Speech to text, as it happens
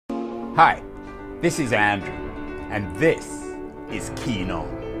Hi, this is Andrew, and this is Keen On,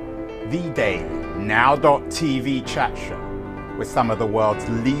 the daily now.tv chat show with some of the world's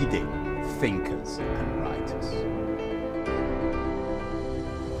leading thinkers and writers.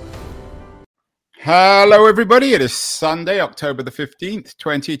 Hello, everybody. It is Sunday, October the 15th,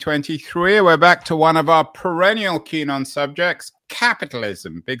 2023. We're back to one of our perennial Keen On subjects,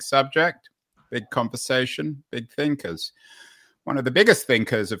 capitalism. Big subject, big conversation, big thinkers. One of the biggest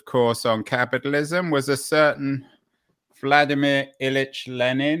thinkers, of course, on capitalism was a certain Vladimir Ilyich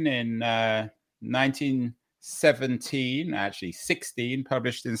Lenin in 1917, actually 16,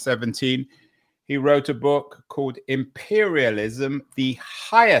 published in 17. He wrote a book called Imperialism, the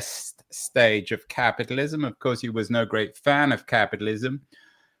Highest Stage of Capitalism. Of course, he was no great fan of capitalism,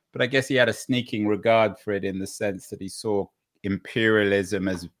 but I guess he had a sneaking regard for it in the sense that he saw imperialism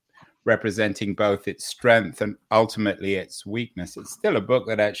as representing both its strength and ultimately its weakness. It's still a book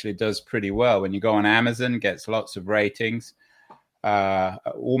that actually does pretty well. When you go on Amazon, gets lots of ratings,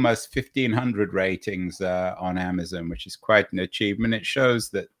 almost 1,500 ratings on Amazon, which is quite an achievement. It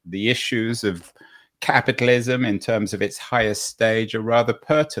shows that the issues of capitalism in terms of its highest stage are rather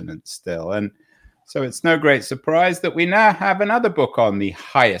pertinent still. And so it's no great surprise that we now have another book on the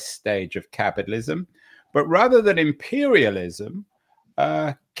highest stage of capitalism, but rather than imperialism,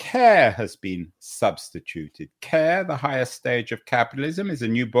 Care has been substituted. Care, the Highest Stage of Capitalism, is a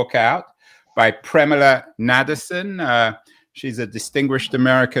new book out by Premilla Nadasen. She's a distinguished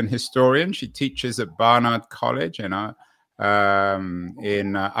American historian. She teaches at Barnard College in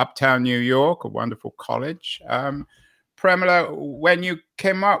uptown New York, a wonderful college. Premilla, when you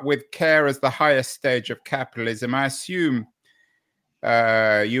came up with Care as the highest stage of capitalism, I assume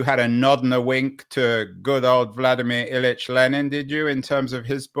you had a nod and a wink to good old Vladimir Ilyich Lenin, did you, in terms of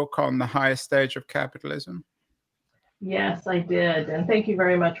his book on the highest stage of capitalism? Yes, I did. And thank you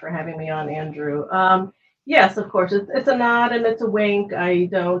very much for having me on, Andrew. Yes, of course, it's a nod and it's a wink. I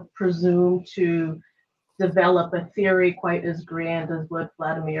don't presume to develop a theory quite as grand as what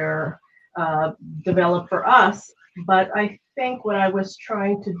Vladimir developed for us. But I think what I was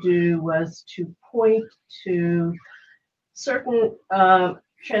trying to do was to point to certain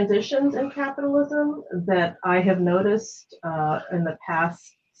transitions in capitalism that I have noticed in the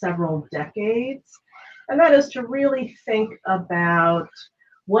past several decades. And that is to really think about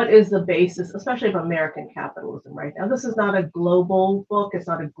what is the basis, especially of American capitalism right now. This is not a global book. It's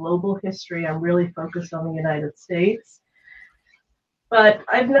not a global history. I'm really focused on the United States. But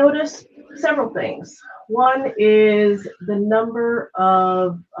I've noticed several things. One is the number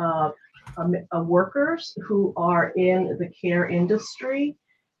of workers who are in the care industry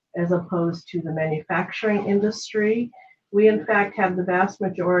as opposed to the manufacturing industry. We, in fact, have the vast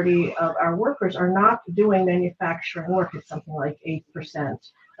majority of our workers are not doing manufacturing work. It's something like 8%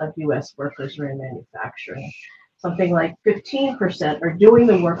 of US workers are in manufacturing. Something like 15% are doing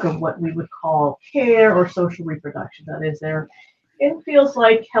the work of what we would call care or social reproduction. That is, they're in fields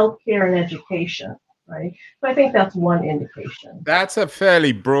like healthcare and education. Right. So I think that's one indication. That's a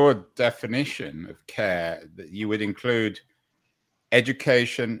fairly broad definition of care, that you would include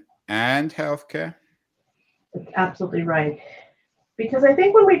education and healthcare. That's absolutely right. Because I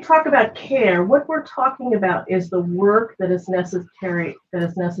think when we talk about care, what we're talking about is the work that is necessary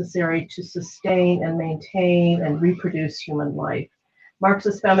to sustain and maintain and reproduce human life.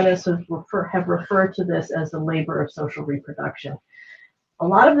 Marxist feminists have referred to this as the labor of social reproduction. A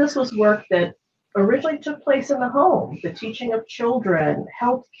lot of this was work that originally took place in the home, the teaching of children,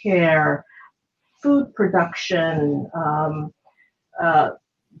 healthcare, food production,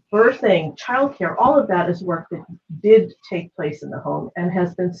 birthing, childcare, all of that is work that did take place in the home and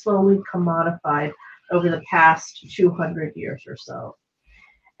has been slowly commodified over the past 200 years or so.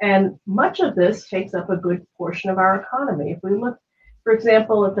 And much of this takes up a good portion of our economy. If we look, for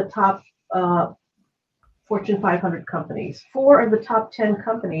example, at the top Fortune 500 companies, 4 of the top 10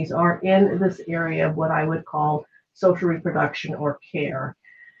 companies are in this area of what I would call social reproduction or care.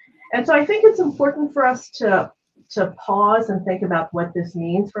 And so I think it's important for us to pause and think about what this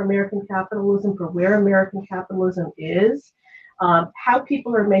means for American capitalism, for where American capitalism is, how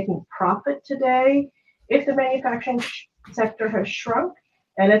people are making profit today, if the manufacturing sector has shrunk,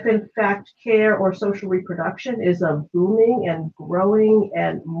 and if in fact care or social reproduction is a booming and growing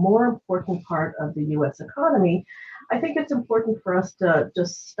and more important part of the US economy. I think it's important for us to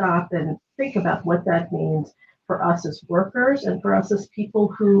just stop and think about what that means for us as workers and for us as people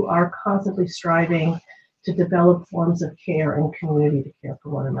who are constantly striving to develop forms of care and community to care for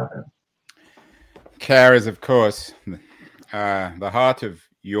one another. Care is, of course, the heart of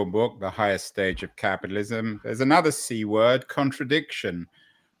your book, The Highest Stage of Capitalism. There's another C word, contradiction.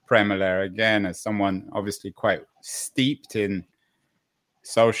 Premilla, again, as someone obviously quite steeped in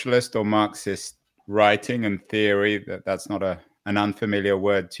socialist or Marxist writing and theory, that's not an unfamiliar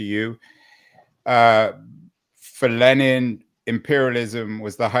word to you. For Lenin, imperialism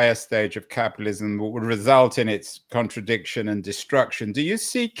was the highest stage of capitalism, what would result in its contradiction and destruction. Do you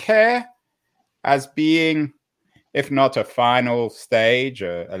see care as being, if not a final stage,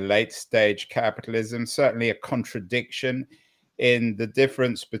 a late stage capitalism, certainly a contradiction in the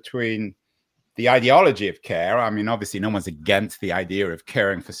difference between the ideology of care? I mean, obviously, no one's against the idea of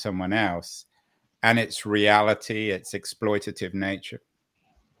caring for someone else, and its reality, its exploitative nature.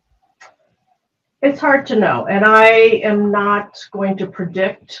 It's hard to know, and I am not going to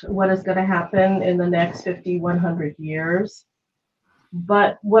predict what is going to happen in the next 50, 100 years.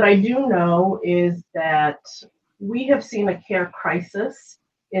 But what I do know is that we have seen a care crisis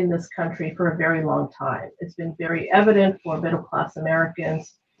in this country for a very long time. It's been very evident for middle-class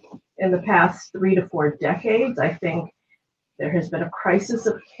Americans in the past 3 to 4 decades. I think there has been a crisis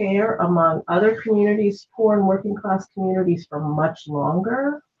of care among other communities, poor and working-class communities, for much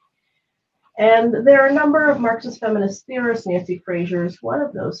longer. And there are a number of Marxist feminist theorists, Nancy Fraser is one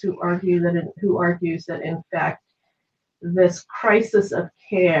of those, who argues that in fact this crisis of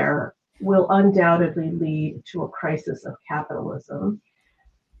care will undoubtedly lead to a crisis of capitalism,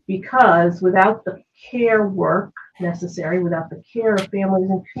 because without the care work necessary, without the care of families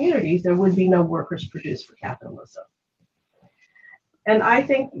and communities, there would be no workers produced for capitalism. And I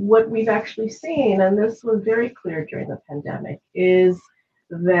think what we've actually seen, and this was very clear during the pandemic, is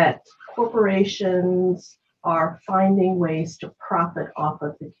that corporations are finding ways to profit off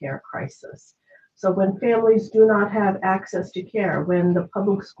of the care crisis. So when families do not have access to care, when the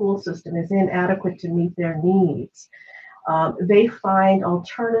public school system is inadequate to meet their needs, they find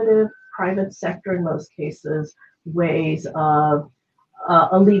alternative, private sector in most cases, ways of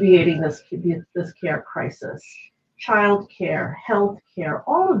alleviating this care crisis. Childcare, healthcare,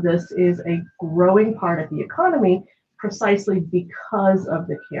 all of this is a growing part of the economy precisely because of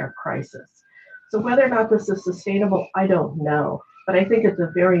the care crisis. So whether or not this is sustainable, I don't know. But I think at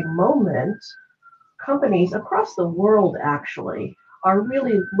the very moment, companies across the world actually are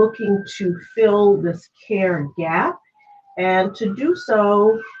really looking to fill this care gap, and to do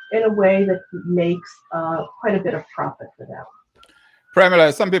so in a way that makes quite a bit of profit for them.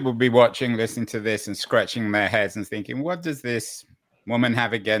 Premilla, some people will be watching, listening to this and scratching their heads and thinking, what does this woman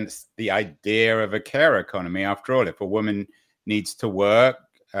have against the idea of a care economy? After all, if a woman needs to work,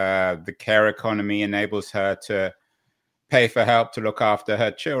 the care economy enables her to pay for help to look after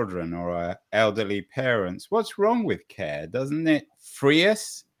her children or her elderly parents. What's wrong with care? Doesn't it free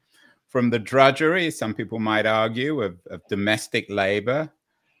us from the drudgery, some people might argue, of domestic labor,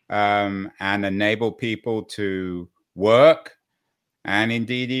 and enable people to work and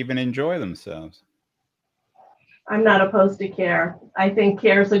indeed even enjoy themselves? I'm not opposed to care. I think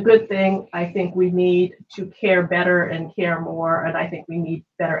care is a good thing. I think we need to care better and care more, and I think we need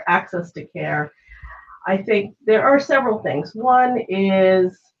better access to care. I think there are several things. One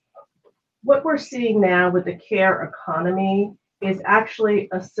is what we're seeing now with the care economy is actually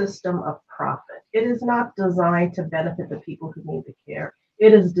a system of profit. It is not designed to benefit the people who need the care.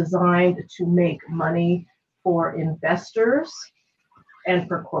 It is designed to make money for investors and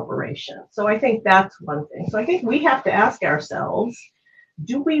for corporations. So I think that's one thing. So I think we have to ask ourselves,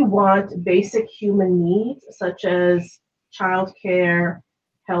 do we want basic human needs such as childcare,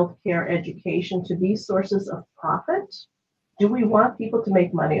 healthcare, education to be sources of profit? Do we want people to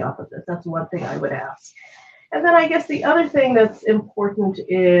make money off of this? That's one thing I would ask. And then I guess the other thing that's important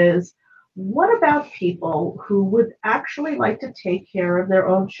is, what about people who would actually like to take care of their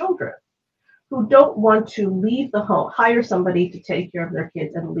own children, who don't want to leave the home, hire somebody to take care of their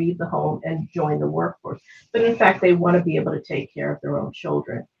kids and leave the home and join the workforce, but in fact, they want to be able to take care of their own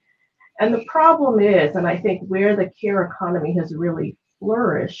children? And the problem is, and I think where the care economy has really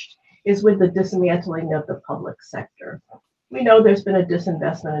flourished, is with the dismantling of the public sector. We know there's been a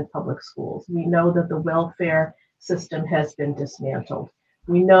disinvestment in public schools. We know that the welfare system has been dismantled.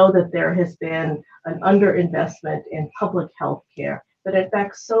 We know that there has been an underinvestment in public health care, that in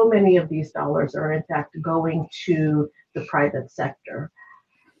fact, so many of these dollars are in fact going to the private sector.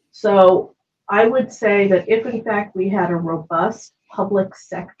 So I would say that if in fact we had a robust public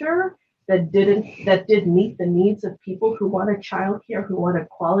sector that did meet the needs of people who wanted childcare, who wanted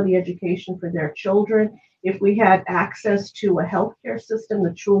quality education for their children, if we had access to a healthcare system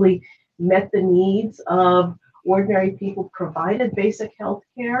that truly met the needs of ordinary people, provided basic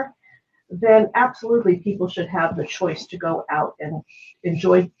healthcare, then absolutely people should have the choice to go out and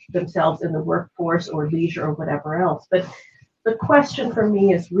enjoy themselves in the workforce or leisure or whatever else. But The question for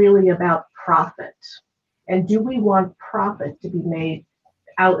me is really about profit. And do we want profit to be made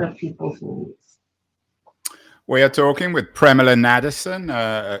out of people's needs? We are talking with Premilla Nadasen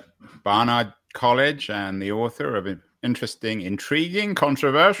at Barnard College and the author of an interesting, intriguing,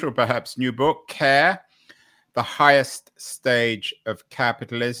 controversial, perhaps new book, Care, The Highest Stage of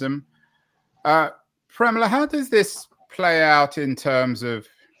Capitalism. Premilla, how does this play out in terms of,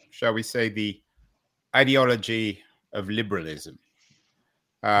 shall we say, the ideology of liberalism?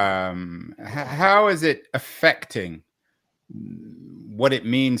 How is it affecting what it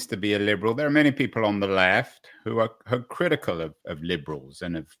means to be a liberal? There are many people on the left who are critical of liberals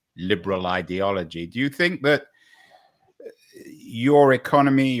and of liberal ideology. Do you think that your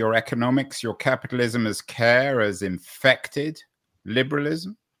economy, your economics, your capitalism as care has infected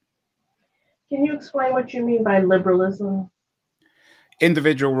liberalism? Can you explain what you mean by liberalism?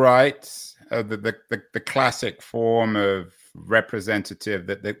 Individual rights, the classic form of representative,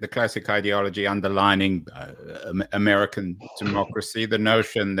 the classic ideology underlining American democracy, the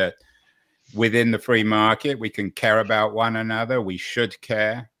notion that within the free market we can care about one another, we should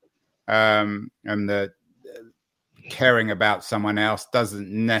care, and that caring about someone else doesn't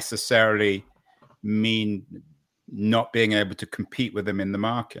necessarily mean not being able to compete with them in the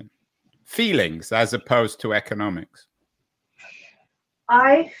market. Feelings as opposed to economics.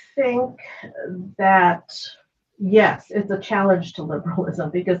 I think that, yes, it's a challenge to liberalism,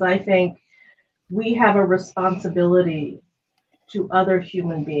 because I think we have a responsibility to other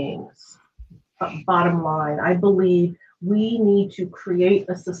human beings. Bottom line, I believe we need to create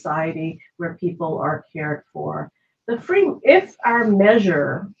a society where people are cared for. If our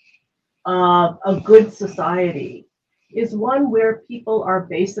measure of a good society is one where people are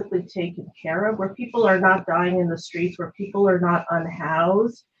basically taken care of, where people are not dying in the streets, where people are not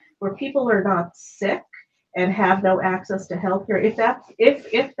unhoused, where people are not sick and have no access to healthcare.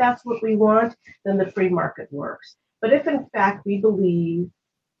 If that's what we want, then the free market works. But if in fact we believe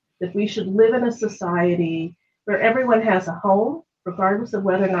that we should live in a society where everyone has a home, regardless of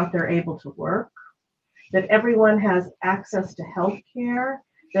whether or not they're able to work, that everyone has access to healthcare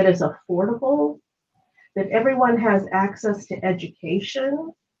that is affordable, that everyone has access to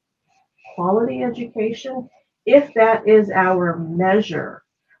education, quality education, if that is our measure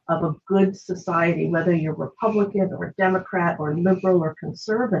of a good society, whether you're Republican or Democrat or liberal or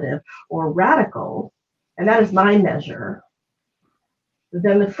conservative or radical, and that is my measure,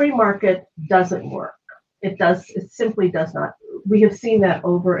 then the free market doesn't work. It simply does not. We have seen that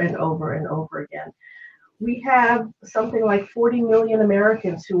over and over and over again. We have something like 40 million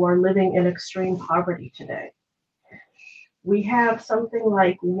Americans who are living in extreme poverty today. We have something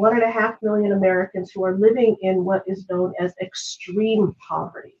like 1.5 million Americans who are living in what is known as extreme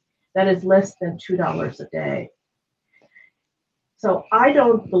poverty. That is less than $2 a day. So I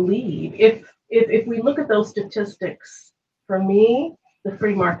don't believe, if we look at those statistics, for me, the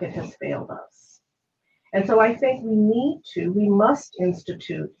free market has failed us. And so I think we must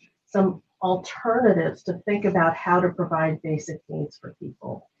institute some alternatives to think about how to provide basic needs for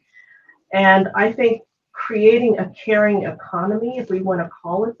people. And I think creating a caring economy, if we want to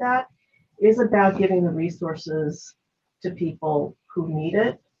call it that, is about giving the resources to people who need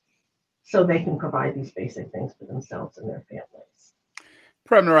it so they can provide these basic things for themselves and their families.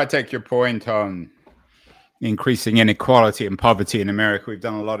 Premilla, I take your point on increasing inequality and poverty in America. We've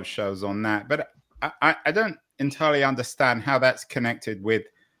done a lot of shows on that, but I don't entirely understand how that's connected with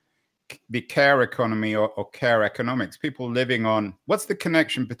the care economy or care economics. People living on, what's the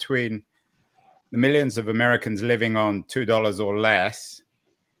connection between the millions of Americans living on $2 or less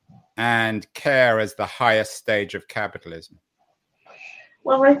and care as the highest stage of capitalism?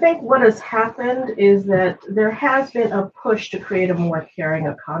 Well, I think what has happened is that there has been a push to create a more caring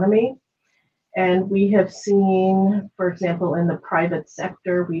economy. And we have seen, for example, in the private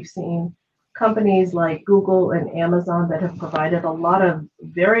sector, we've seen companies like Google and Amazon that have provided a lot of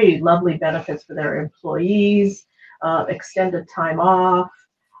very lovely benefits for their employees, extended time off.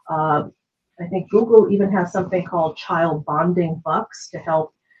 I think Google even has something called child bonding bucks to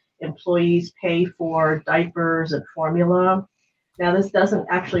help employees pay for diapers and formula. Now, this doesn't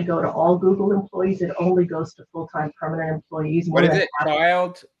actually go to all Google employees. It only goes to full-time permanent employees. What is it?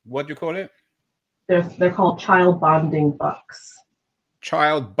 What do you call it? They're called child bonding bucks.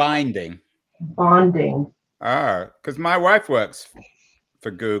 Child binding? Bonding. Because my wife works for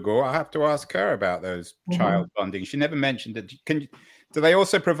Google. I have to ask her about those child bonding. She never mentioned it. Do they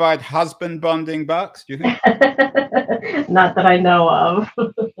also provide husband bonding bucks, do you think? Not that I know of.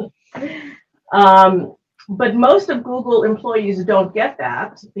 But most of Google employees don't get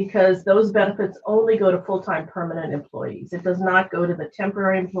that because those benefits only go to full-time permanent employees. It does not go to the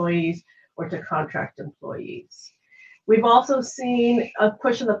temporary employees or to contract employees. We've also seen a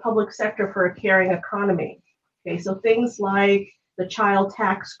push in the public sector for a caring economy. Okay, so things like the child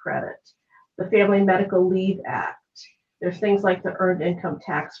tax credit, the Family Medical Leave Act, there's things like the Earned Income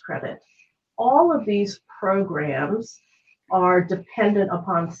Tax Credit. All of these programs are dependent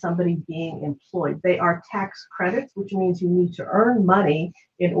upon somebody being employed. They are tax credits, which means you need to earn money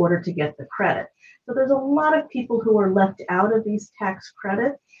in order to get the credit. So there's a lot of people who are left out of these tax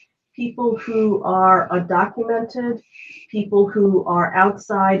credits, people who are undocumented, people who are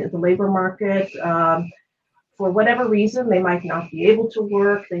outside of the labor market. For whatever reason, they might not be able to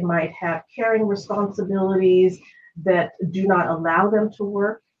work, they might have caring responsibilities that do not allow them to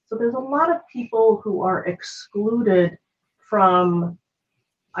work. So there's a lot of people who are excluded from,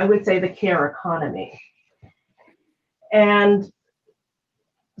 I would say, the care economy. And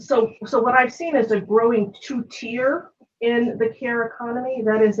so what I've seen is a growing two-tier in the care economy.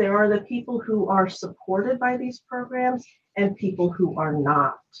 That is, there are the people who are supported by these programs and people who are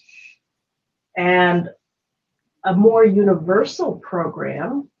not. And a more universal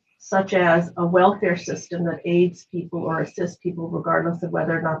program, such as a welfare system that aids people or assists people regardless of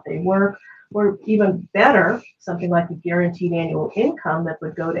whether or not they work, or even better, something like a guaranteed annual income that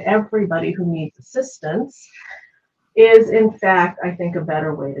would go to everybody who needs assistance, is in fact, I think, a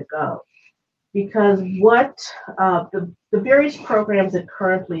better way to go. Because what the various programs that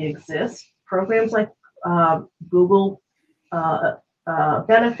currently exist, programs like Google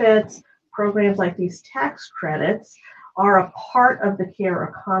benefits, programs like these tax credits, are a part of the care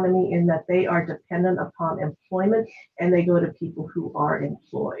economy in that they are dependent upon employment and they go to people who are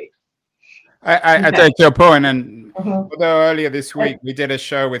employed. I take your point, and although earlier this week we did a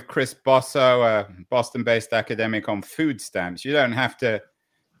show with Chris Bosso, a Boston-based academic, on food stamps, you don't have to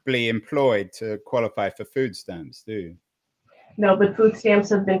be employed to qualify for food stamps, do you? No, but food stamps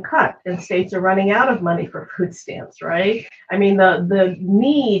have been cut, and states are running out of money for food stamps, right? I mean, the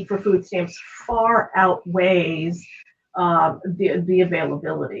need for food stamps far outweighs the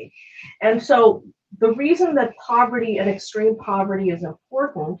availability, and so the reason that poverty and extreme poverty is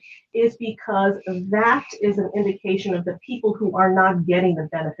important is because that is an indication of the people who are not getting the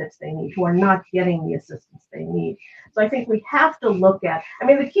benefits they need, who are not getting the assistance they need. So I think we have to look at, I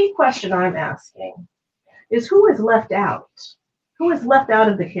mean, the key question I'm asking is who is left out? Who is left out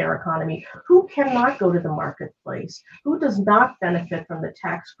of the care economy? Who cannot go to the marketplace? Who does not benefit from the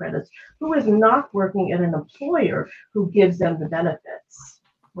tax credits? Who is not working at an employer who gives them the benefits,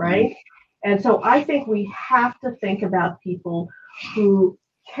 right? And so I think we have to think about people who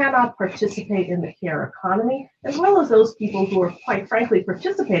cannot participate in the care economy, as well as those people who are quite frankly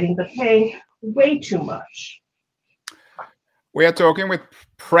participating but paying way too much. We are talking with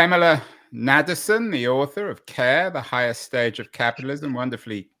Premilla Nadasen, the author of Care, the Highest Stage of Capitalism,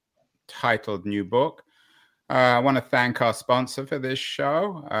 wonderfully titled new book. I want to thank our sponsor for this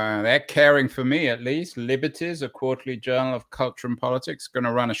show. They're caring for me, at least. Liberties, a quarterly journal of culture and politics. Going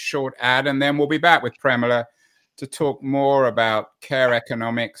to run a short ad, and then we'll be back with Premilla to talk more about care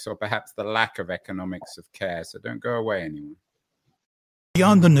economics, or perhaps the lack of economics of care. So don't go away, anyone.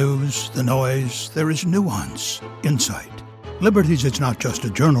 Beyond the news, the noise, there is nuance, insight. Liberties is not just a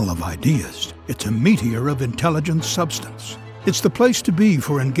journal of ideas. It's a meteor of intelligent substance. It's the place to be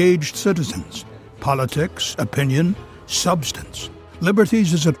for engaged citizens. Politics, opinion, substance.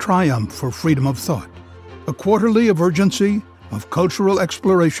 Liberties is a triumph for freedom of thought. A quarterly of urgency, of cultural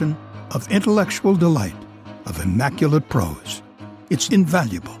exploration, of intellectual delight, of immaculate prose. It's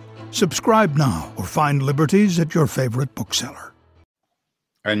invaluable. Subscribe now or find Liberties at your favorite bookseller.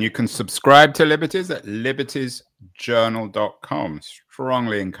 And you can subscribe to Liberties at libertiesjournal.com.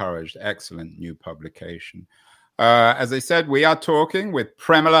 Strongly encouraged. Excellent new publication. As I said, we are talking with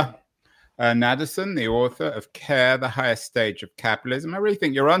Premilla Nadasen, the author of Care, the Highest Stage of Capitalism. I really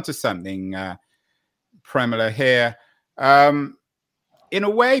think you're onto something, Premilla, here. In a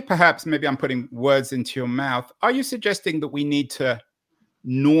way, perhaps, maybe I'm putting words into your mouth. Are you suggesting that we need to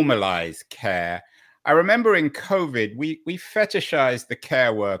normalize care? I remember in COVID, we fetishized the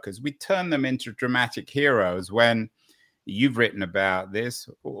care workers. We turned them into dramatic heroes when you've written about this.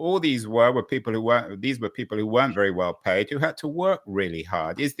 All these were people who weren't very well paid, who had to work really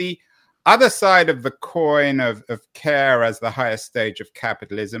hard. Is the other side of the coin of care as the highest stage of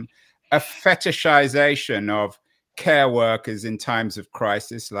capitalism a fetishization of care workers in times of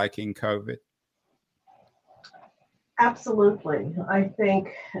crisis, like in COVID? Absolutely. I think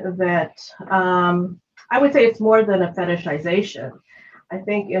that I would say it's more than a fetishization. I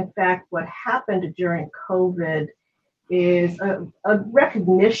think, in fact, what happened during COVID is a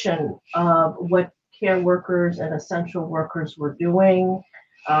recognition of what care workers and essential workers were doing.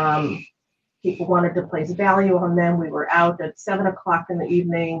 People wanted to place value on them. We were out at 7 o'clock in the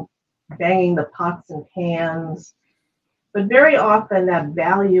evening, banging the pots and pans. But very often that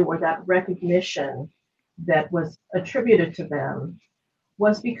value or that recognition that was attributed to them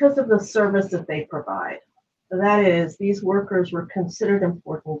was because of the service that they provide. So that is, these workers were considered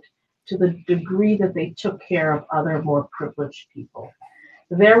important to the degree that they took care of other more privileged people.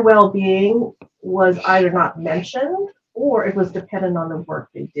 Their well-being was either not mentioned or it was dependent on the work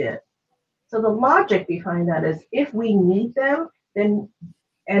they did. So the logic behind that is if we need them, then,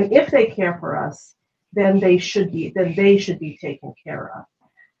 and if they care for us, then they should be taken care of.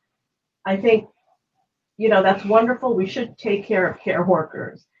 I think, that's wonderful. We should take care of care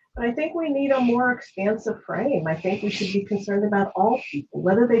workers. But I think we need a more expansive frame. I think we should be concerned about all people,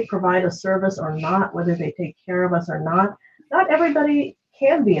 whether they provide a service or not, whether they take care of us or not. Not everybody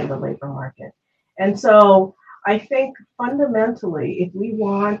can be in the labor market. And so I think fundamentally, if we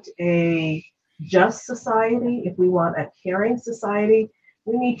want a just society, if we want a caring society,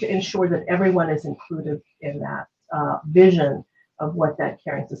 we need to ensure that everyone is included in that vision of what that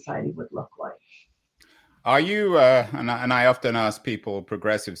caring society would look like. Are you, and I often ask people,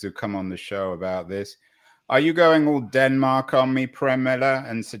 progressives who come on the show about this, are you going all Denmark on me, Premilla,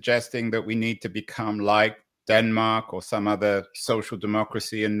 and suggesting that we need to become like Denmark or some other social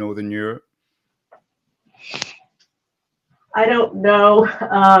democracy in Northern Europe? I don't know.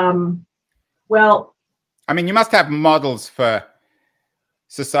 Well, I mean, you must have models for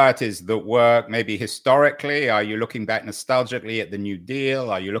societies that work maybe historically. Are you looking back nostalgically at the New Deal?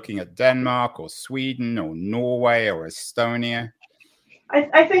 Are you looking at Denmark or Sweden or Norway or Estonia?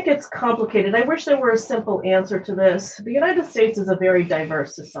 I think it's complicated. I wish there were a simple answer to this. The United States is a very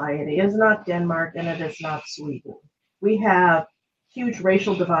diverse society. It is not Denmark and it is not Sweden. We have huge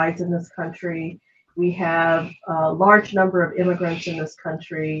racial divides in this country. We have a large number of immigrants in this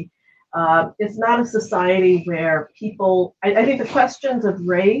country. It's not a society where people, I think the questions of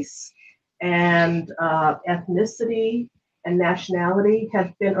race and ethnicity and nationality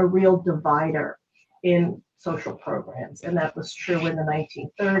have been a real divider in social programs. And that was true in the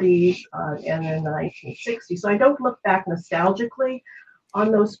 1930s and in the 1960s. So I don't look back nostalgically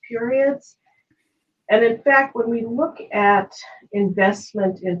on those periods. And in fact, when we look at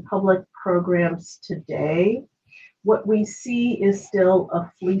investment in public programs today, what we see is still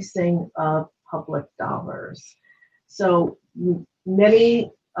a fleecing of public dollars. So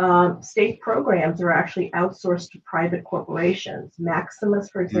many state programs are actually outsourced to private corporations. Maximus,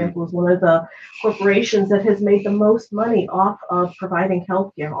 for example, is one of the corporations that has made the most money off of providing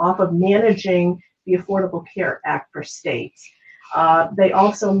healthcare, off of managing the Affordable Care Act for states. They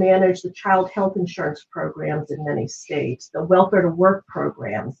also manage the child health insurance programs in many states, the welfare to work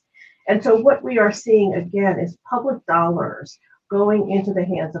programs. And so what we are seeing again is public dollars going into the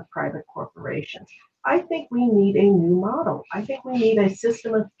hands of private corporations. I think we need a new model. I think we need a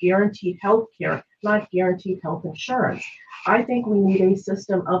system of guaranteed health care, not guaranteed health insurance. I think we need a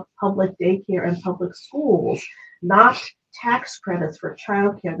system of public daycare and public schools, not tax credits for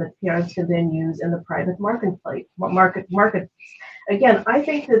childcare that parents can then use in the private marketplace. Again, I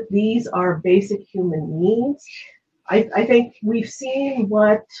think that these are basic human needs. I think we've seen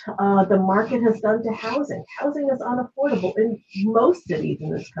what the market has done to housing. Housing is unaffordable in most cities in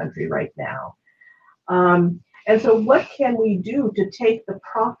this country right now. And so what can we do to take the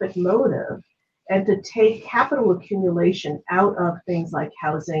profit motive and to take capital accumulation out of things like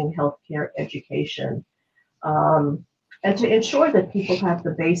housing, healthcare, education, and to ensure that people have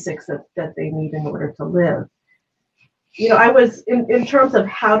the basics that they need in order to live? I was, in terms of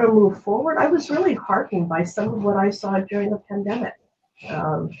how to move forward, I was really heartened by some of what I saw during the pandemic.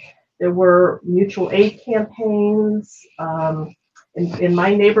 There were mutual aid campaigns. In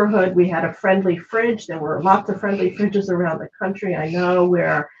my neighborhood, we had a friendly fridge. There were lots of friendly fridges around the country, I know,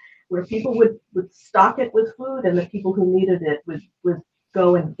 where people would stock it with food, and the people who needed it would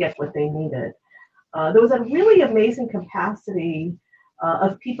go and get what they needed. There was a really amazing capacity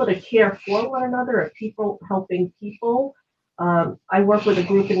of people to care for one another, of people helping people. I work with a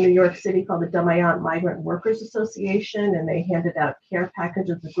group in New York City called the Damayan Migrant Workers Association, and they handed out care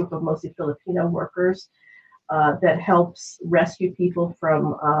packages, a group of mostly Filipino workers that helps rescue people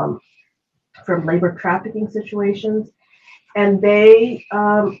from labor trafficking situations. And they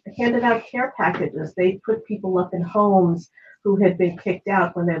handed out care packages. They put people up in homes who had been kicked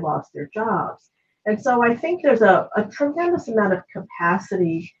out when they lost their jobs. And so I think there's a tremendous amount of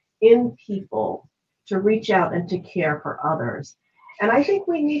capacity in people to reach out and to care for others. And I think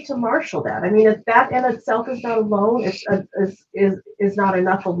we need to marshal that. I mean, if that in itself is not alone, is not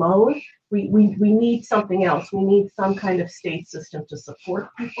enough alone. We need something else. We need some kind of state system to support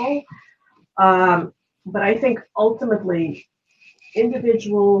people. But I think ultimately,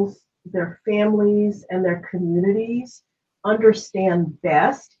 individuals, their families, and their communities understand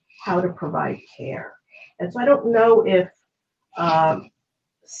best how to provide care. And so I don't know if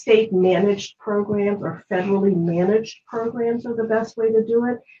state managed programs or federally managed programs are the best way to do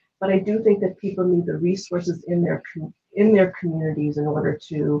it, but I do think that people need the resources in their communities in order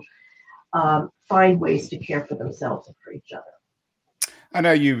to find ways to care for themselves and for each other. I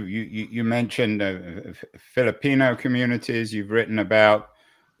know you mentioned Filipino communities. You've written about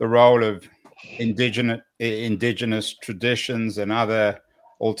the role of indigenous traditions and other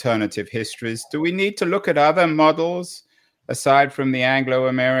alternative histories. Do we need to look at other models aside from the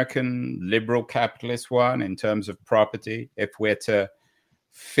Anglo-American liberal capitalist one in terms of property if we're to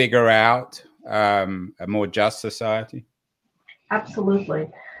figure out a more just society? Absolutely.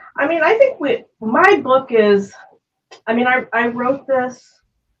 I mean, I think my book is, I mean, I wrote this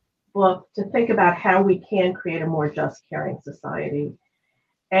book to think about how we can create a more just, caring society.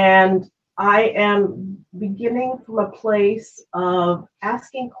 And I am beginning from a place of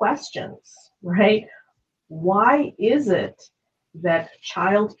asking questions, right? Why is it that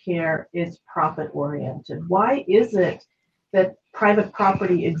childcare is profit-oriented? Why is it that private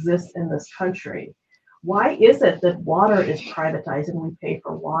property exists in this country? Why is it that water is privatized and we pay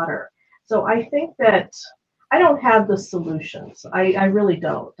for water? So I think that I don't have the solutions. I really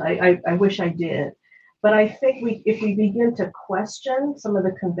don't. I wish I did. But I think if we begin to question some of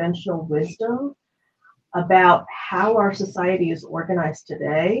the conventional wisdom about how our society is organized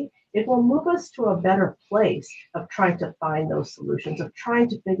today, it will move us to a better place of trying to find those solutions, of trying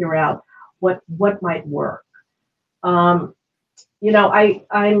to figure out what might work. You know, I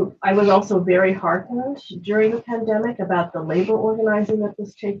was also very heartened during the pandemic about the labor organizing that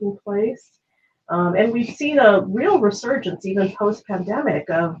was taking place. And we've seen a real resurgence, even post-pandemic,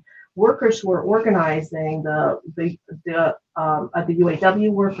 of workers who are organizing, the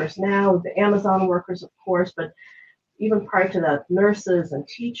UAW workers now, the Amazon workers, of course, but even prior to that, nurses and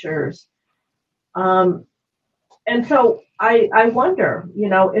teachers. And so I wonder, you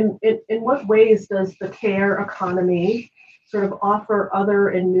know, in what ways does the care economy sort of offer other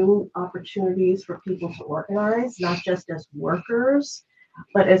and new opportunities for people to organize, not just as workers,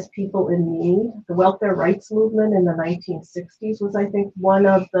 but as people in need? The welfare rights movement in the 1960s was, I think, one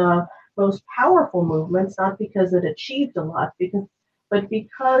of the most powerful movements, not because it achieved a lot, but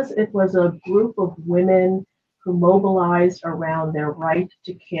because it was a group of women who mobilized around their right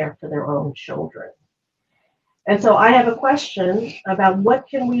to care for their own children. And so I have a question about what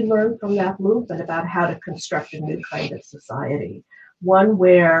can we learn from that movement about how to construct a new kind of society, one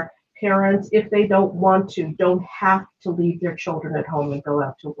where parents, if they don't want to, don't have to leave their children at home and go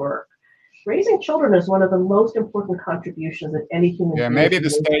out to work. Raising children is one of the most important contributions that any human being. Yeah, maybe the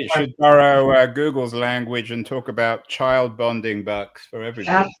state should borrow Google's language and talk about child bonding bucks for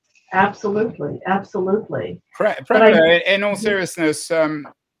everybody. Absolutely, absolutely. Premilla, in all seriousness,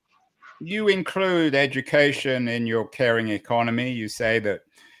 you include education in your caring economy. You say that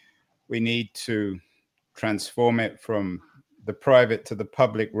we need to transform it from the private to the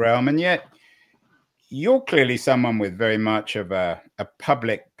public realm, and yet you're clearly someone with very much of a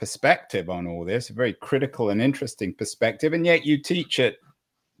public perspective on all this, a very critical and interesting perspective, and yet you teach at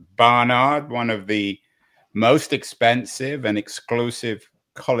Barnard, one of the most expensive and exclusive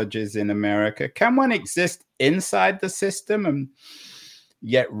colleges in America. Can one exist inside the system and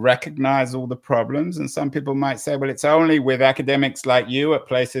yet recognize all the problems? And some people might say, well, it's only with academics like you at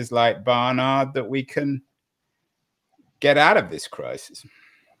places like Barnard that we can get out of this crisis.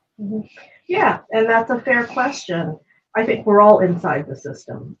 Mm-hmm. Yeah, and that's a fair question. I think we're all inside the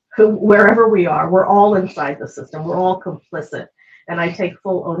system. Wherever we are, we're all inside the system. We're all complicit. And I take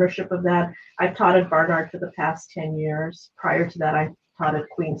full ownership of that. I've taught at Barnard for the past 10 years. Prior to that, I taught at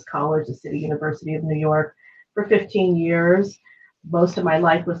Queens College, the City University of New York, for 15 years. Most of my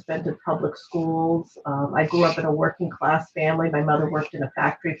life was spent in public schools. I grew up in a working class family. My mother worked in a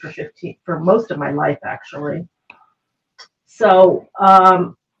factory for most of my life, actually. So,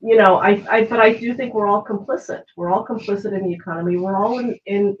 you know, but I do think we're all complicit. We're all complicit in the economy. We're all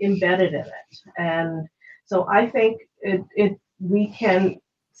embedded in it. And so I think we can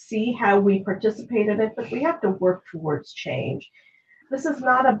see how we participate in it, but we have to work towards change. This is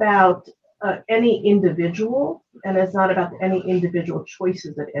not about any individual, and it's not about any individual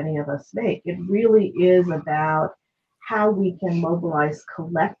choices that any of us make. It really is about how we can mobilize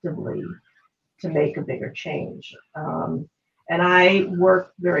collectively to make a bigger change. And I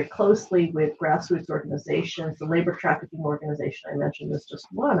work very closely with grassroots organizations. The labor trafficking organization I mentioned is just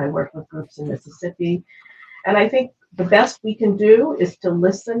one. I work with groups in Mississippi. And I think the best we can do is to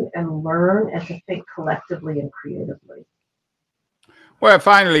listen and learn and to think collectively and creatively. Well,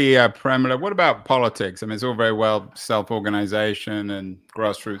 finally, Premilla, what about politics? I mean, it's all very well self-organization and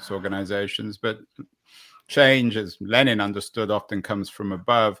grassroots organizations, but change, as Lenin understood, often comes from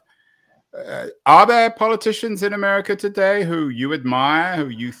above. Are there politicians in America today who you admire, who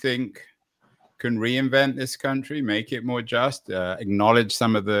you think can reinvent this country, make it more just, acknowledge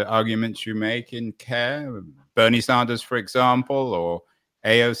some of the arguments you make in care? Bernie Sanders, for example, or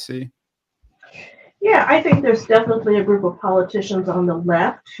AOC? Yeah, I think there's definitely a group of politicians on the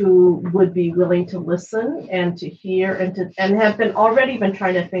left who would be willing to listen and to hear and have already been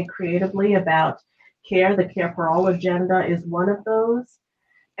trying to think creatively about care. The Care for All agenda is one of those.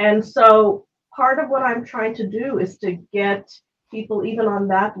 And so part of what I'm trying to do is to get people even on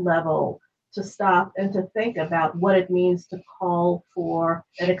that level to stop and to think about what it means to call for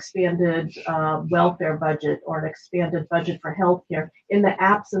an expanded welfare budget or an expanded budget for healthcare in the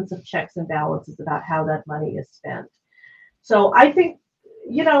absence of checks and balances about how that money is spent. So I think,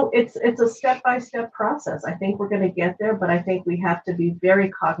 it's a step-by-step process. I think we're going to get there, but I think we have to be very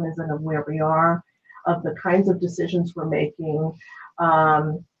cognizant of where we are, of the kinds of decisions we're making,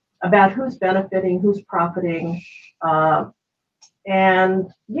 about who's benefiting, who's profiting. And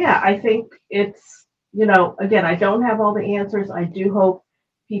yeah, I think it's, again, I don't have all the answers. I do hope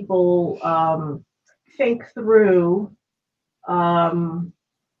people think through how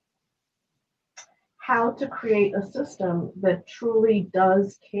to create a system that truly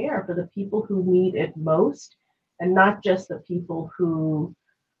does care for the people who need it most, and not just the people who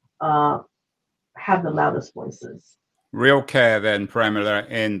have the loudest voices. Real care, then, Premilla,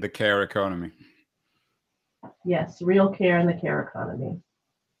 in the care economy. Yes, real care in the care economy.